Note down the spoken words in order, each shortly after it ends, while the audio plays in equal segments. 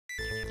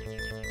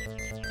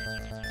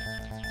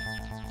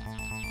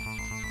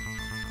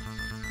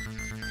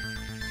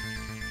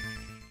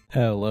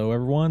Hello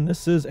everyone,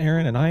 this is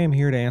Aaron and I am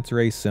here to answer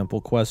a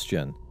simple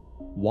question.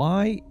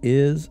 Why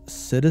is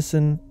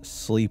Citizen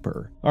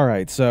Sleeper?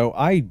 Alright, so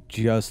I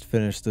just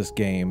finished this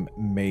game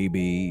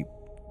maybe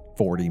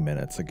 40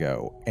 minutes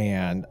ago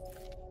and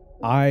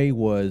I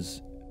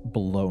was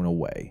blown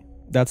away.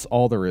 That's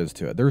all there is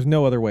to it. There's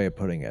no other way of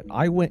putting it.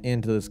 I went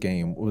into this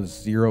game with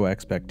zero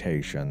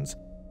expectations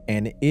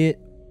and it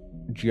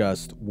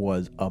just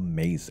was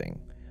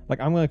amazing. Like,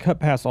 I'm going to cut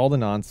past all the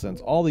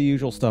nonsense, all the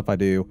usual stuff I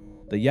do,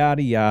 the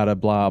yada yada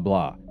blah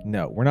blah.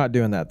 No, we're not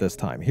doing that this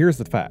time. Here's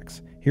the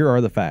facts. Here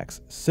are the facts.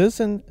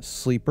 Citizen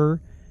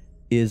Sleeper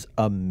is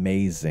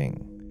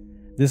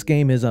amazing. This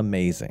game is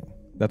amazing.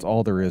 That's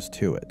all there is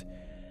to it.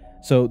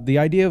 So the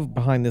idea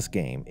behind this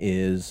game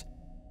is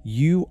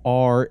you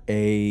are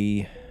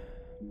I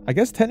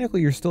guess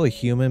technically you're still a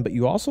human, but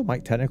you also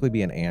might technically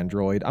be an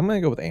android. I'm going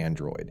to go with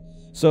android.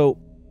 So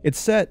it's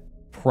set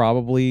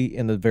probably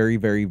in the very,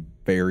 very,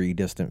 very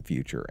distant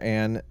future.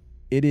 And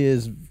it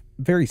is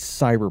very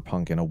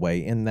cyberpunk in a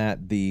way, in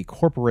that the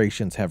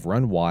corporations have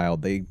run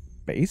wild. They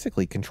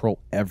basically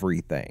control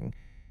everything.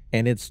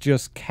 And it's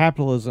just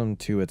capitalism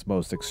to its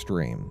most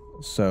extreme.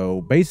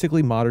 So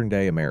basically modern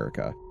day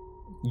America.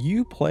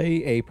 You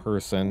play a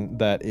person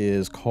that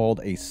is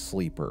called a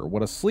sleeper.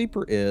 What a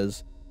sleeper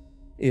is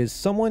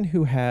someone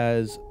who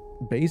has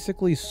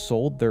basically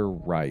sold their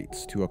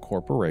rights to a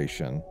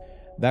corporation.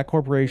 That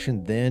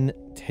corporation then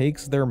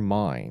takes their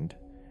mind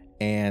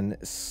and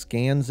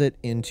scans it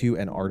into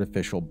an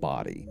artificial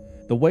body.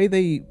 The way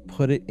they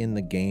put it in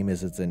the game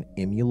is it's an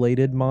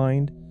emulated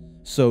mind.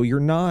 So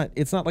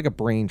it's not like a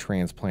brain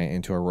transplant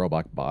into a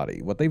robot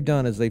body. What they've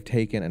done is they've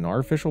taken an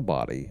artificial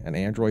body, an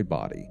android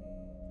body,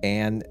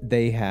 and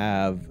they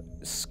have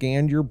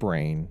scanned your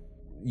brain,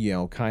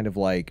 kind of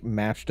like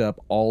matched up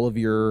all of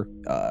your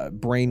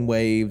brain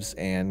waves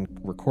and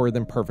recorded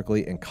them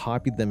perfectly and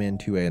copied them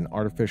into an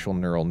artificial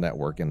neural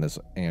network in this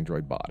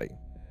android body.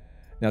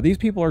 Now, these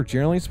people are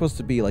generally supposed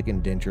to be like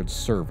indentured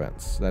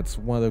servants. That's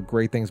one of the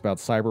great things about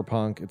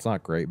Cyberpunk. It's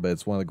not great, but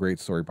it's one of the great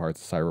story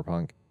parts of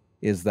Cyberpunk,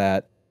 is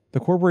that the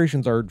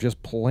corporations are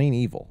just plain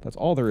evil. That's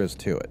all there is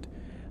to it.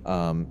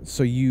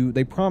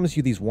 They promise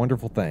you these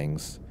wonderful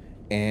things,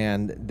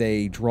 and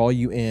they draw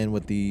you in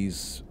with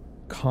these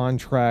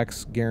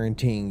contracts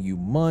guaranteeing you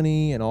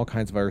money and all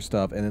kinds of other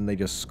stuff, and then they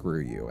just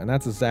screw you. And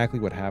that's exactly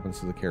what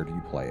happens to the character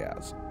you play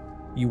as.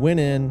 You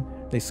went in,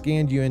 they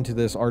scanned you into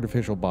this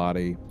artificial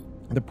body.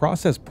 The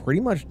process pretty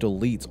much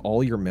deletes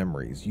all your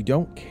memories. You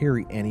don't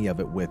carry any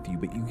of it with you,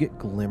 but you get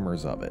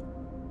glimmers of it.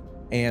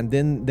 And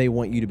then they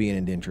want you to be an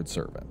indentured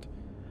servant.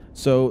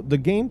 So the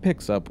game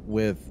picks up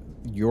with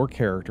your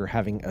character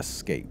having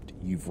escaped.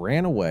 You've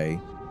ran away,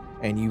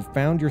 and you've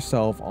found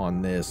yourself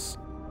on this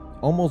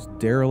almost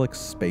derelict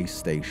space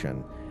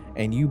station,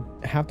 and you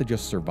have to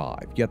just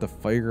survive. You have to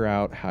figure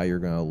out how you're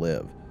going to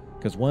live.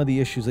 Because one of the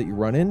issues that you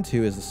run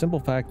into is the simple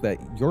fact that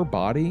your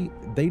body,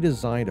 they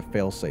designed a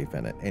failsafe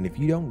in it. And if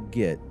you don't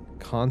get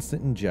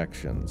constant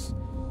injections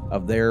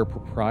of their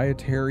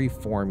proprietary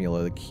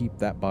formula to keep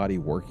that body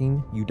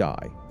working, you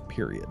die,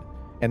 period.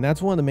 And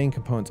that's one of the main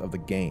components of the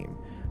game.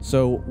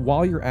 So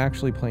while you're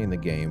actually playing the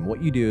game,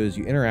 what you do is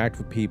you interact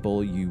with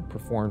people, you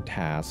perform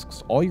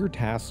tasks. All your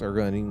tasks are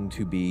going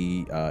to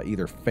be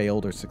either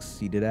failed or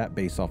succeeded at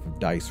based off of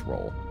dice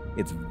roll.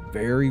 It's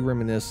very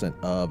reminiscent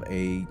of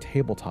a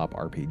tabletop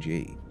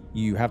RPG.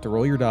 You have to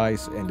roll your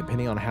dice, and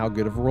depending on how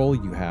good of a roll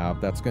you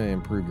have, that's going to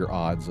improve your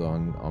odds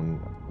on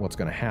what's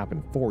going to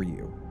happen for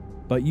you.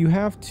 But you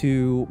have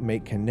to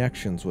make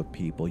connections with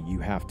people. You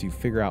have to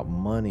figure out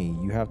money.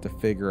 You have to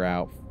figure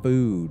out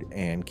food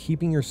and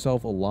keeping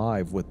yourself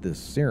alive with this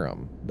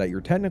serum that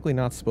you're technically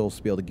not supposed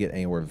to be able to get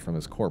anywhere from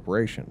this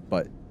corporation.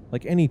 But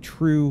like any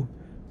true,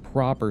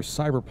 proper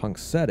cyberpunk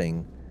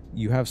setting,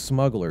 you have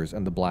smugglers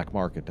and the black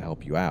market to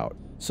help you out.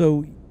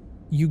 So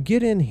you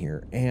get in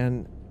here,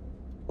 and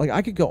like,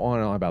 I could go on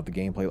and on about the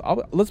gameplay.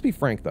 Let's be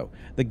frank though.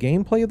 The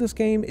gameplay of this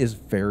game is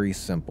very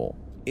simple.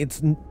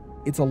 It's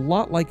a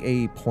lot like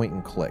a point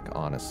and click,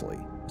 honestly.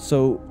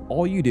 So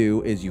all you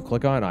do is you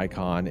click on an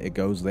icon, it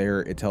goes there,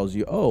 it tells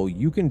you, oh,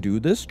 you can do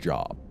this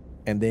job.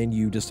 And then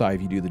you decide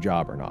if you do the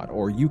job or not.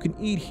 Or you can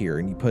eat here,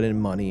 and you put in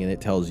money and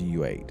it tells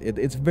you ate.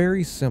 It's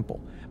very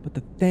simple. But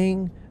the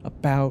thing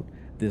about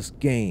this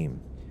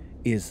game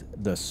is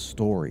the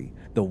story,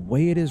 the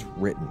way it is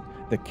written,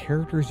 the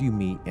characters you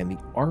meet, and the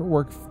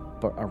artwork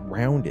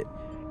around it.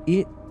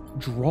 It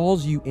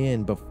draws you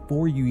in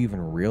before you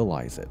even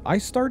realize it. I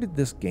started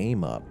this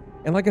game up,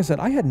 and like I said,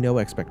 I had no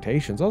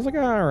expectations. I was like,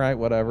 all right,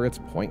 whatever. It's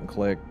point and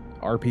click,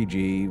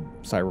 RPG,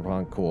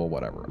 cyberpunk, cool,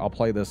 whatever. I'll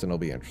play this and it'll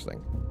be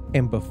interesting.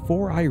 And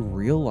before I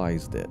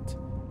realized it,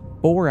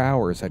 4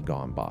 hours had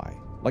gone by.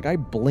 Like, I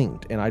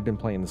blinked and I'd been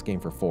playing this game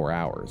for 4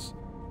 hours.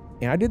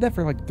 And I did that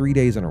for like 3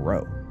 days in a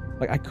row.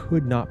 Like, I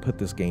could not put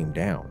this game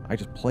down. I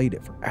just played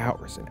it for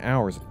hours and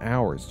hours and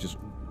hours, just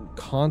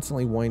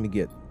constantly wanting to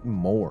get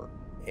more.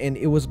 And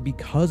it was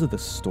because of the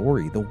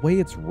story, the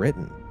way it's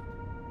written.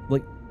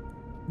 Like,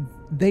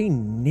 they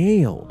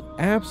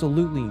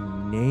absolutely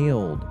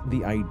nailed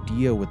the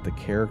idea with the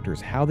characters,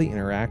 how they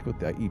interact with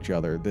each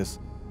other, this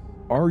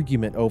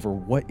argument over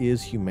what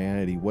is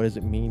humanity, what does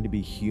it mean to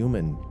be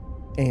human,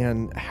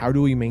 and how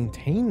do we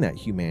maintain that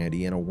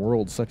humanity in a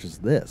world such as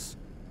this.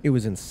 It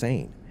was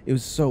insane. It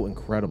was so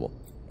incredible.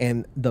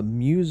 And the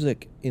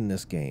music in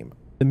this game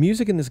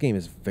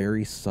is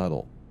very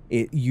subtle.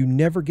 You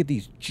never get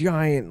these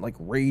giant, like,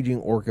 raging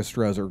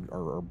orchestras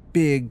or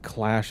big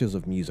clashes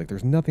of music.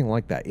 There's nothing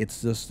like that.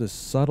 It's just this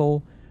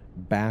subtle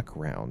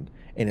background,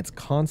 and it's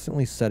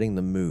constantly setting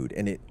the mood,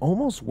 and it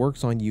almost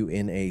works on you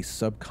in a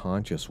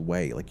subconscious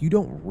way. Like, you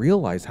don't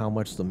realize how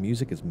much the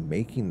music is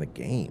making the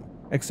game,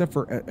 except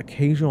for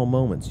occasional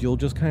moments. You'll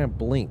just kind of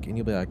blink, and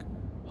you'll be like,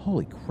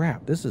 holy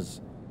crap, this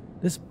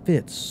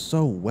fits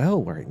so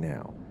well right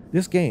now.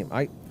 This game,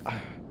 I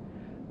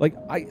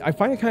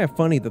find it kind of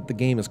funny that the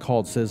game is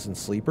called Citizen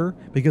Sleeper,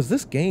 because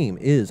this game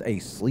is a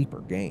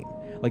sleeper game.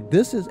 Like,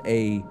 this is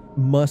a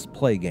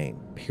must-play game,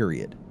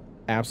 period.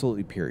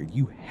 Absolutely, period.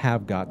 You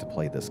have got to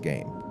play this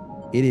game.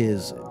 It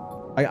is,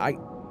 I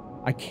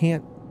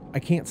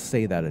can't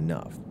say that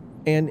enough.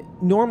 And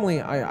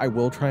normally I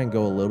will try and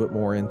go a little bit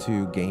more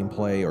into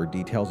gameplay or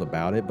details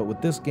about it, but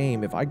with this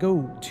game, if I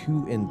go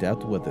too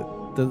in-depth with it,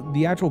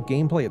 the actual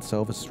gameplay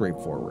itself is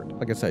straightforward.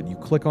 Like I said, you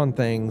click on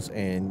things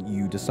and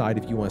you decide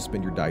if you want to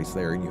spin your dice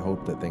there, and you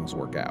hope that things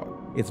work out.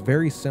 It's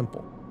very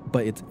simple,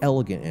 but it's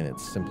elegant in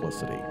its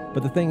simplicity.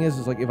 But the thing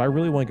is like, if I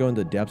really want to go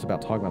into depths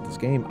about talking about this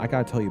game, I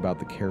gotta tell you about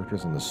the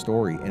characters and the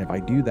story, and if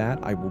I do that,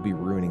 I will be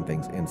ruining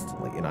things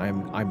instantly, and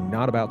I'm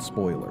not about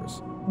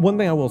spoilers. One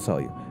thing I will tell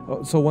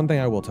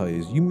you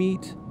is you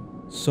meet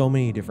so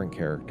many different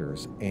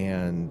characters,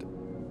 and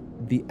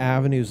the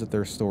avenues that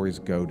their stories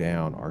go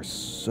down are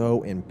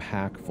so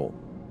impactful.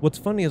 What's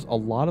funny is a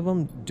lot of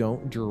them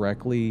don't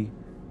directly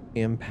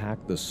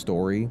impact the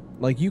story.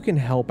 Like, you can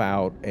help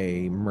out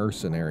a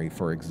mercenary,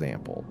 for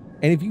example,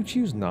 and if you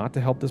choose not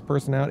to help this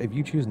person out, if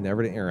you choose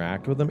never to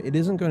interact with them, it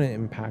isn't going to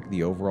impact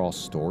the overall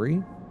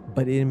story,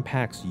 but it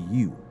impacts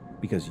you,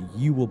 because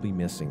you will be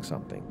missing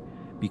something.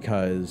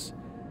 Because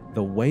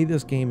the way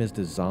this game is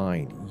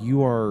designed,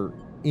 you are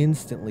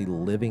instantly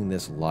living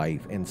this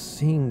life and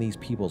seeing these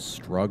people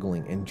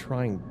struggling and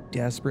trying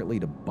desperately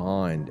to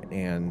bond,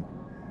 and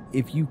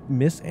if you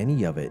miss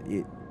any of it,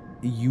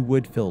 you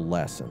would feel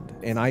lessened.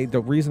 And the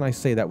reason I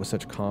say that with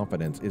such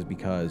confidence is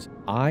because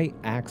I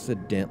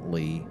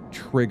accidentally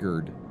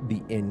triggered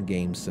the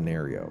in-game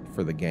scenario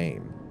for the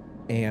game,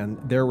 and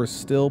there were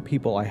still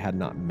people I had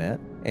not met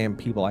and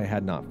people I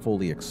had not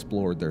fully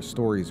explored their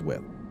stories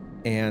with.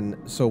 And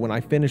so when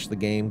I finished the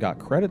game, got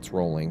credits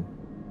rolling,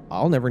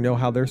 I'll never know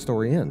how their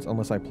story ends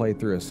unless I play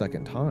through a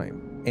second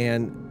time.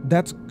 And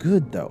that's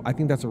good, though. I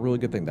think that's a really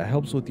good thing. That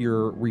helps with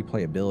your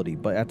replayability.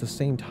 But at the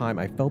same time,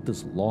 I felt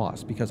this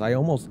loss because I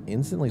almost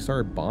instantly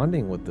started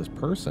bonding with this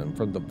person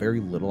from the very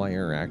little I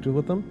interacted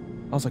with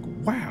them. I was like,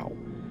 wow,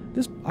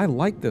 I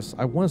like this.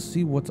 I want to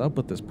see what's up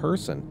with this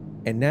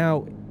person. And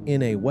now,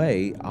 in a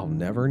way, I'll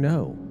never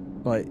know.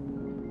 But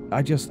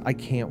I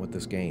can't with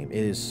this game.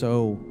 It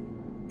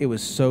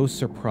was so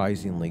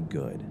surprisingly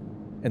good.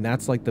 And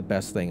that's like the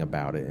best thing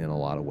about it in a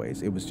lot of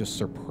ways. It was just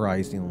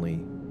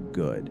surprisingly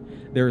good.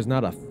 There is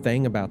not a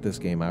thing about this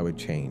game I would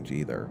change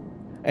either.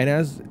 And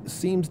as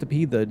seems to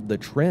be the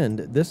trend,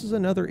 this is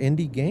another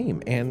indie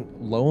game, and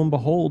lo and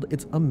behold,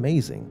 it's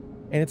amazing.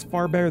 And it's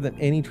far better than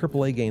any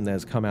AAA game that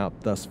has come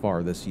out thus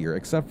far this year,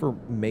 except for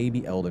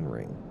maybe Elden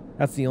Ring.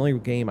 That's the only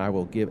game I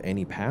will give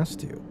any pass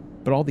to.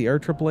 But all the other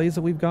AAAs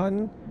that we've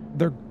gotten,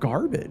 they're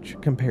garbage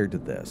compared to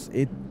this.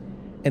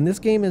 And this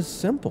game is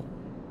simple.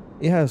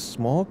 It has a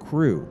small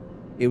crew.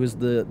 It was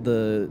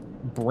the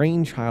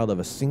brainchild of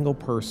a single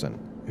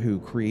person who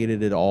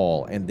created it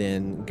all and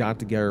then got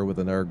together with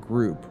another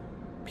group,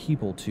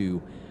 people,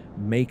 to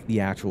make the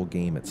actual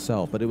game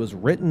itself. But it was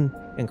written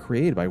and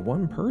created by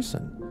one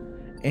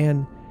person.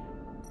 And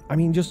I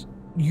mean,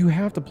 you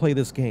have to play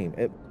this game.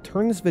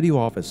 Turn this video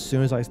off as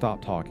soon as I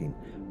stop talking.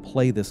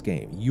 Play this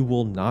game. You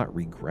will not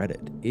regret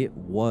it. It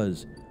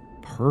was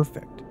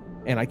perfect.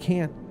 And I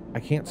can't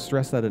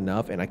stress that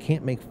enough, and I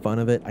can't make fun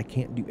of it. I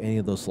can't do any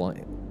of the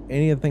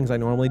things I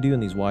normally do in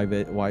these Why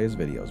Is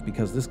videos,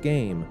 because this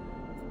game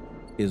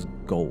is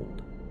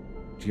gold.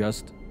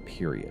 Just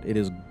period. It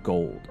is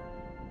gold.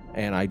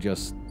 And I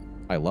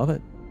love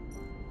it.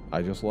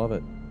 I just love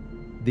it.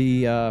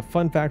 The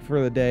fun fact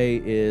for the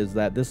day is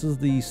that this is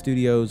the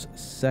studio's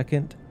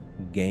second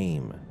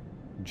game.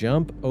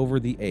 Jump Over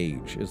the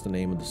Age is the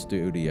name of the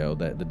studio,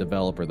 the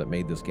developer that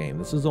made this game.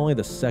 This is only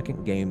the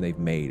second game they've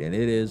made, and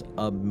it is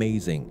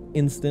amazing.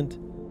 Instant,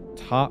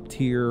 top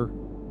tier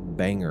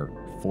banger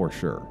for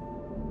sure.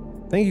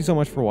 Thank you so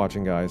much for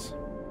watching, guys.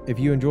 If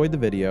you enjoyed the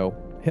video,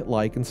 hit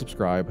like and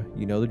subscribe.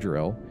 You know the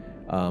drill.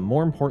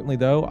 More importantly,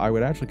 though, I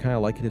would actually kind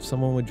of like it if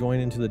someone would join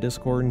into the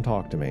Discord and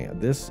talk to me.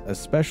 This,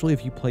 especially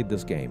if you played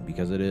this game,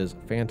 because it is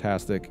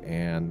fantastic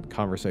and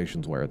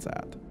conversation's where it's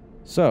at.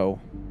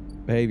 So,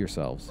 behave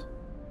yourselves.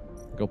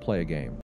 Go play a game.